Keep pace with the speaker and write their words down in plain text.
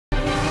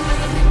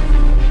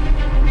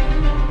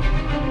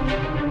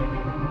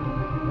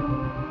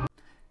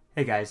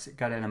Hey guys,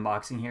 got an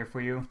unboxing here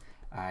for you.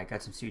 I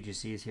got some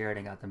CGCs here and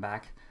I got them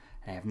back.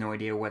 I have no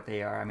idea what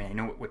they are. I mean, I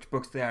know which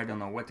books they are. I don't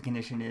know what the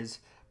condition is,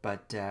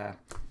 but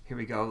here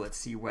we go. Let's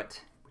see which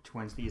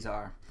ones these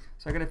are.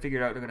 So I gotta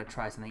figure out. I'm gonna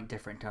try something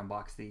different to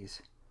unbox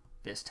these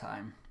this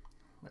time.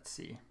 Let's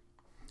see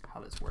how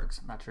this works.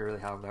 I'm not sure really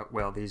how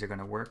well these are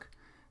gonna work,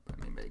 but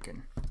maybe I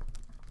can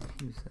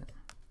use it.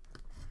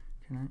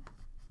 Can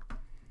I?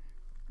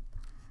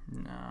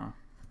 No.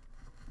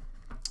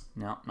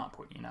 No, not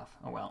pointy enough.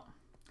 Oh well.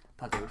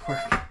 Thought they would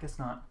work. Guess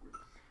not.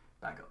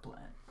 Backup plan.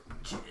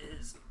 Which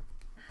is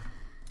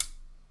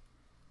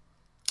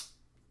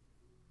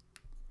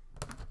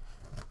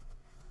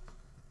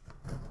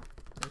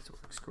this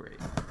works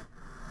great.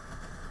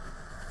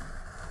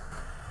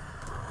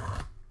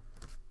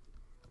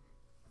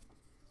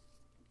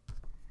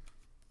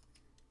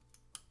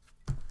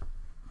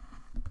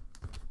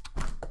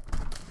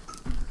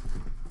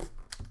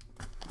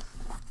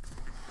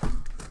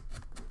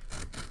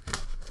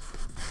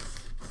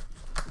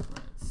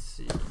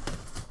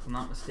 If I'm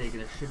not mistaken,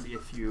 there should be a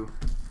few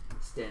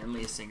Stan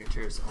Lee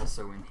signatures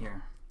also in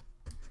here.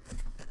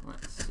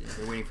 Let's see. I've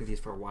been waiting for these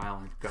for a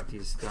while. I got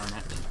these done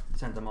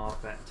sent them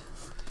off at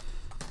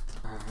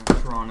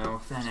Toronto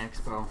Fan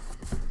Expo.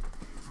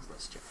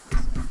 Let's check this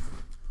out.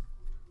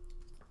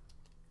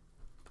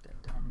 Put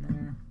that down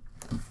there.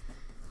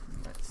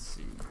 Let's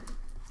see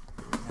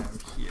what we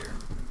have here.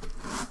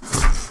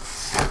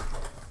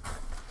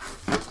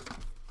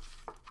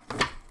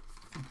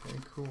 Okay,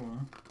 cool.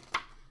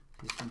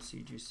 These from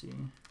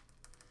CGC.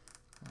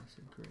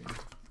 Classic grade.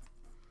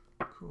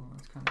 Cool,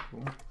 that's kind of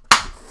cool.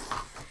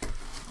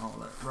 All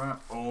that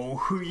wrap.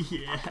 Oh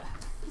yeah.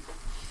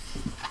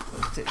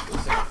 Let's take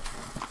this out.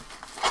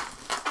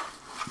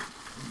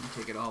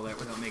 Take it all out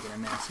without making a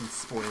mess and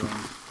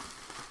spoiling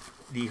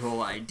the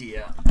whole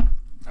idea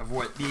of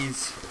what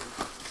these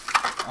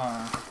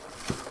are.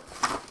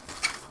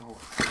 Oh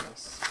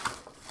yes.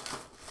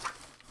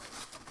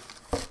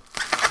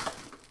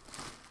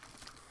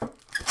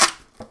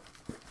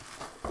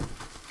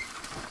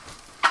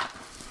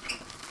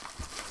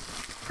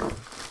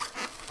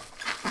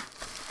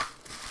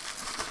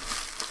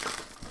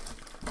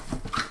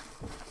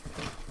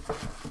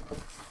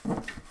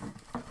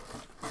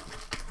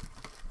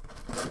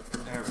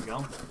 There we go.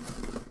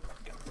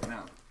 Got them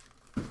out.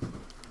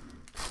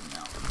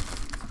 Now,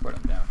 put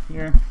them down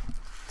here.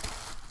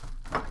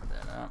 Put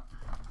that up.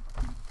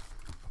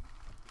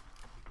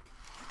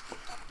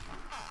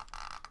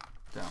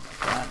 Down like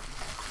that.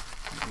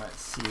 And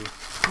let's see.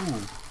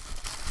 Ooh.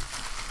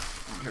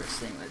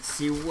 Interesting. Let's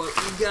see what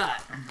we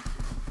got.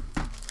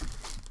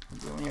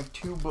 We only have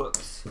 2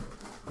 books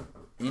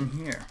in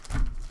here.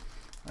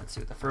 Let's see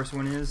what the first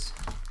one is.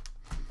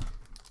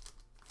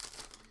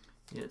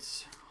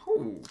 It's,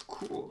 oh,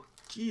 cool.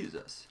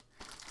 Jesus.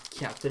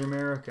 Captain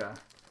America.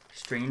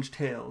 Strange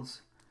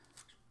Tales.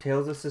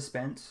 Tales of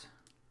Suspense.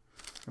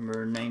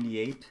 Number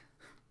 98.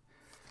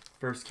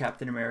 First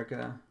Captain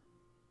America.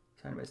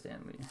 Signed by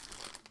Stan Lee.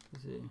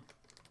 Let's see.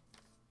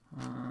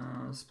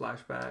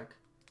 Splashback.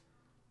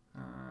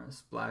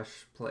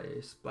 Splash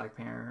Place. Black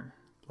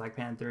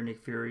Panther.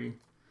 Nick Fury.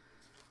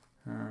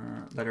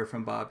 Letter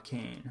from Bob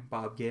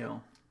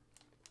Gale.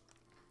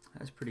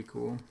 That's pretty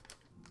cool.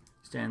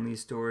 Stan Lee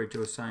story,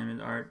 Joe Simon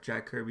art,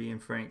 Jack Kirby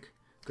and Frank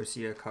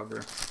Garcia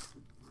cover.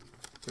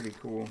 Pretty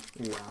cool.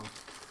 Wow.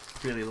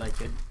 Really like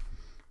it.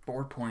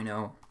 4.0.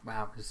 Wow,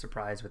 I was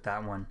surprised with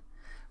that one.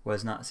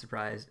 Was not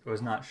surprised.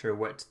 Was not sure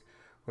what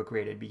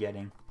grade I'd be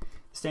getting.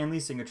 Stan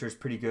Lee's signature is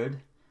pretty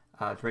good.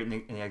 It's right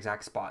in the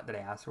exact spot that I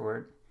asked for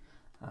it.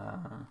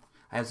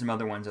 I have some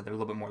other ones that are a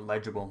little bit more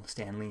legible,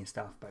 Stan Lee and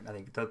stuff, but I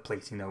think the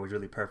placing though was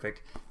really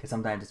perfect because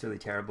sometimes it's really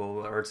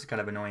terrible or it's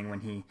kind of annoying when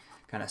he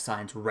kind of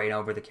signs right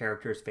over the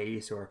character's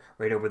face or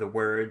right over the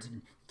words and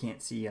you can't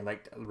see. I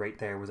liked right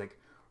there was like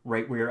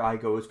right where your eye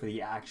goes for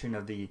the action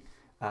of the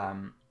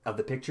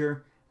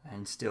picture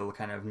and still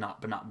kind of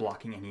not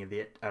blocking any of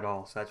it at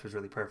all. So that was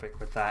really perfect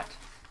with that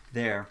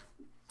there.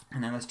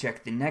 And then let's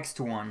check the next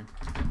one.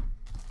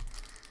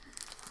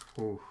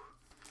 Ooh.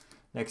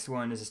 Next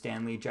one is a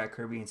Stan Lee, Jack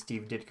Kirby, and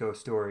Steve Ditko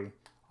story.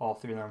 All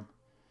 3 of them.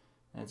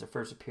 And it's a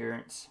first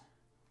appearance.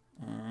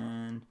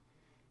 And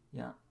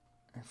yeah,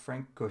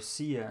 Frank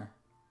Garcia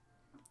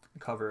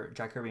cover.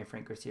 Jack Kirby and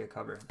Frank Garcia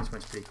cover. This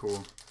one's pretty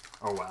cool.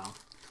 Oh wow.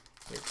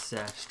 It's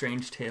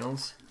Strange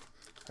Tales.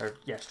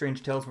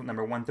 Strange Tales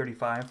number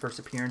 135. First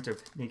appearance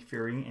of Nick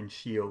Fury and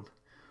S.H.I.E.L.D.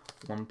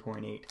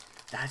 1.8.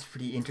 That's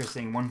pretty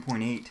interesting.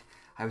 1.8.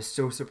 I was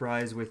so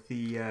surprised with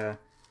the.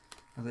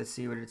 Let's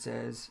see what it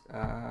says.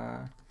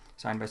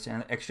 Signed by Stan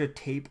Lee. Extra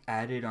tape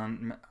added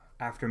on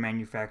after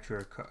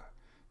manufacturing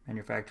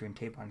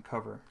tape on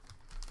cover.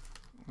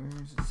 Where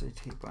does it say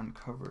tape on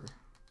cover?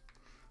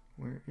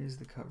 Where is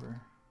the cover?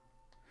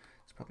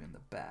 It's probably on the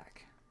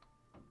back.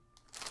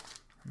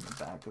 On the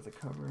back of the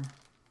cover.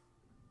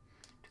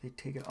 Do they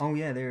take it? Oh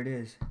yeah, there it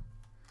is.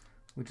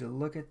 Would you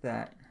look at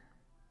that?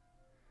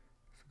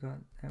 Forgot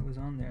that was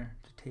on there.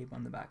 The tape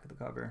on the back of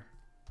the cover.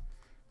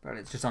 But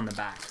it's just on the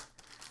back.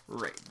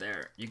 Right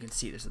there. You can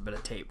see there's a bit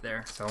of tape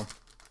there. So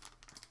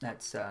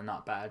That's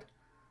not bad.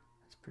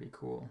 That's pretty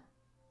cool.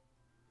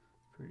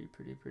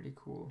 Pretty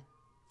cool.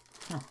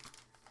 Huh.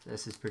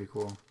 This is pretty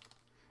cool.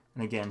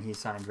 And again, he's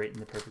signed right in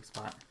the perfect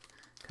spot.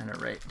 Kind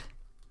of right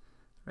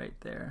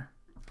there.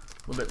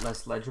 A little bit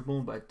less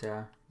legible, but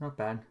not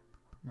bad.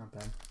 Not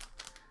bad.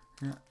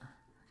 Yeah,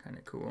 kind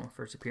of cool.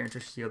 First appearance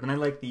of S.H.I.E.L.D. And I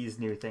like these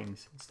new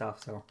things and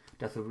stuff, so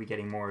definitely be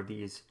getting more of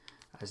these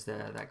as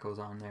that goes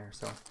on there.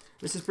 So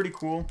this is pretty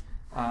cool.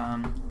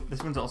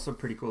 This one's also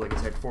pretty cool. Like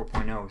I said,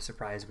 4.0.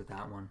 Surprised with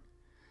that one.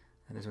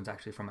 And this one's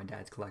actually from my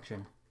dad's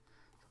collection.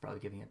 So probably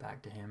giving it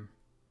back to him.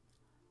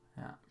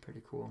 Yeah,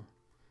 pretty cool.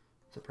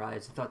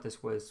 Surprised. I thought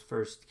this was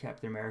first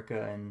Captain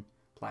America and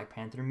Black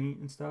Panther meet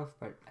and stuff,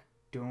 but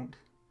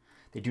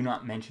they do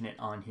not mention it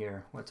on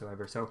here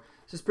whatsoever. So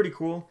this is pretty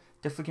cool.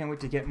 Definitely can't wait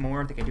to get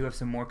more. I think I do have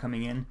some more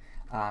coming in,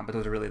 but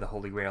those are really the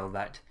holy grail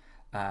that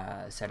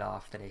I sent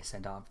off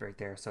right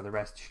there. So the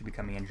rest should be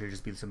coming in. Should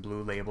just be some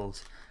blue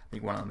labels. I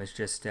think one of them is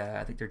just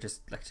I think they're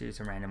just like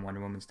some random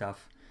Wonder Woman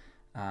stuff.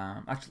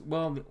 Actually,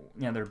 well,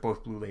 yeah, they're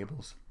both blue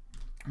labels.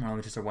 One of them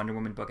is just a Wonder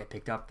Woman book I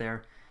picked up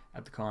there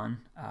at the con,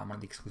 one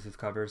of the exclusive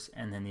covers,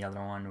 and then the other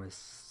one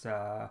was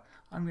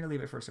I'm gonna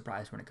leave it for a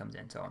surprise when it comes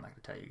in, so I'm not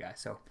gonna tell you guys.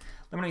 So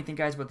let me know what you think,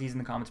 guys, about these in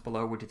the comments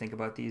below. What do you think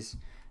about these,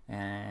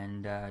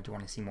 and do you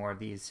want to see more of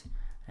these?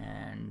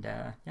 And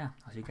yeah,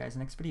 I'll see you guys in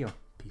the next video.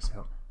 Peace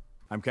out.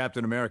 I'm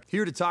Captain America,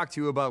 here to talk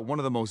to you about one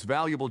of the most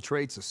valuable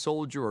traits a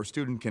soldier or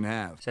student can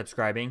have.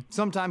 Subscribing.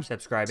 Sometimes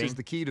subscribing is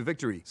the key to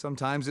victory.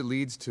 Sometimes it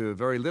leads to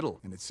very little,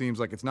 and it seems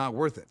like it's not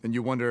worth it. And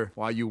you wonder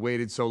why you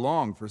waited so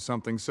long for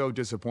something so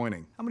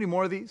disappointing. How many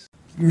more of these?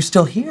 You're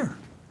still here.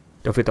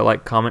 Don't forget to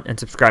like, comment, and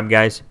subscribe,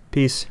 guys.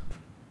 Peace.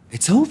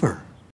 It's over.